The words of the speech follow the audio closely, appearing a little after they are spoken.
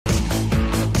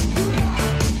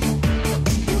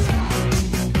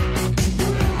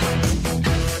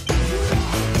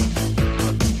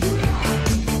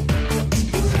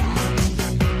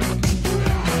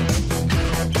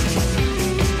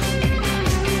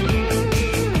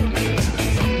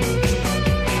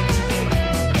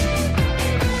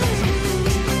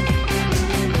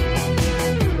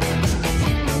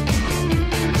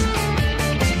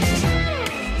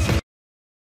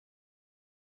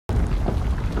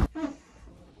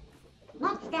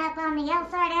Next up on the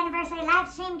Elsword Anniversary live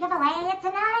stream giveaway, it's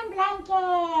a 9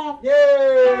 blanket!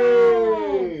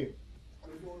 Yay!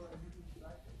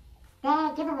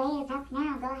 The giveaway is up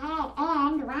now, go ahead.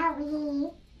 And while we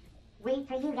wait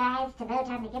for you guys to vote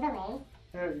on the giveaway,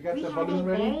 Here, you got we the have a balloon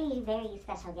ready? very, very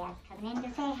special guest coming in to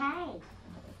say hi.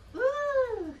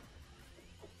 Woo!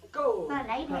 Go! Well,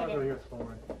 lightheaded.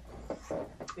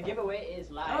 The giveaway is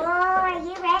Oh, live. are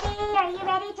you ready? Are you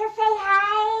ready to say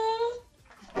hi?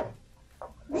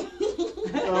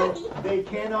 So they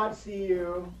cannot see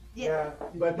you, Yeah.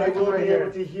 but they will be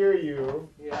able to hear you.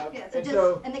 Yeah. Yeah, so And just,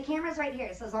 so- and the camera's right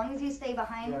here, so as long as you stay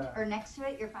behind Yeah. or next to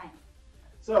it, you're fine.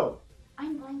 So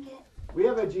I'm blanket. we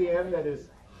have a GM that is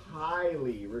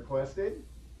highly requested,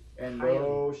 and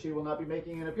though she will not be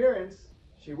making an appearance,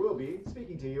 she will be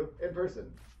speaking to you in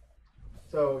person.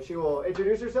 So she will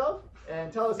introduce herself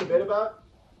and tell us a bit about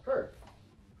her.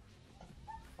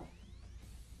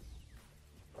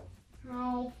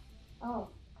 Hi. Oh.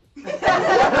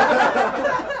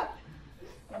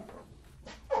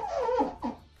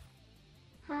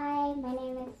 Hi, my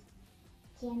name is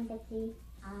Jen Bitsy.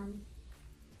 Hi,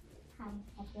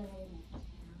 I feel very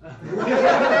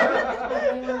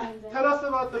nice. Tell us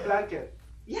about the blanket.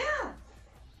 Yeah!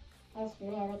 It's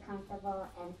really comfortable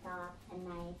and soft and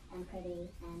nice and pretty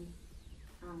and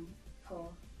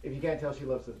cool. If you can't tell, she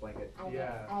loves this blanket. I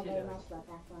Yeah, very she much love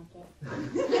that blanket.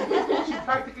 She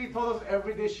practically told us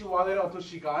every day she wanted it until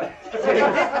she got it.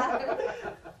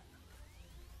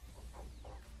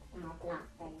 I'm not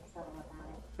very subtle about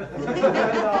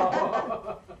it.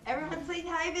 No. Everyone's saying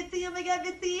hi, Bitsy. Oh my god,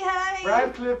 Bitsy, hi!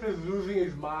 Brad Cliff is losing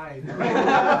his mind.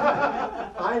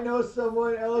 I know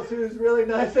someone else who's really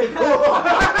nice and cool.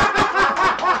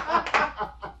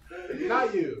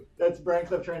 Not you. That's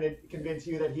Brancliffe trying to convince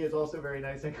you that he is also very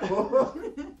nice and cool.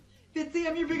 Bitsy,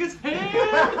 I'm your biggest fan! Can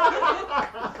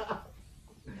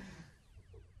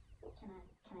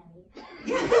I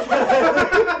leave?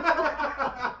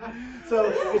 So,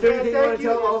 is there anything you want to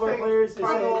tell all of our players to say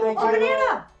thank you?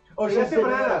 Banana! Oh, she Let's said say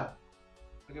banana. banana.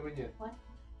 Okay, minion. What?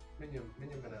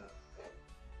 Minion banana.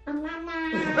 Banana.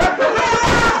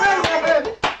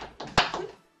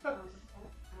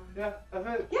 Yeah, that's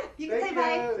it. Yeah, you can say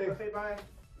Thank bye. you. Say bye.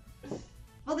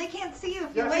 Well, they can't see you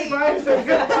if you Yeah, say wait. bye. Say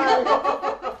goodbye.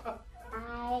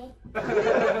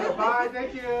 Bye. Bye.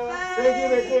 Thank you. Bye. Thank you,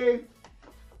 Vicky.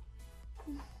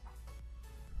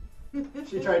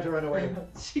 She tried to run away.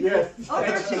 Yes. Oh,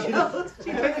 there she goes.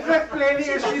 She's like flailing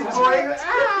as she's going.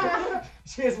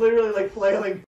 She is literally like flailing.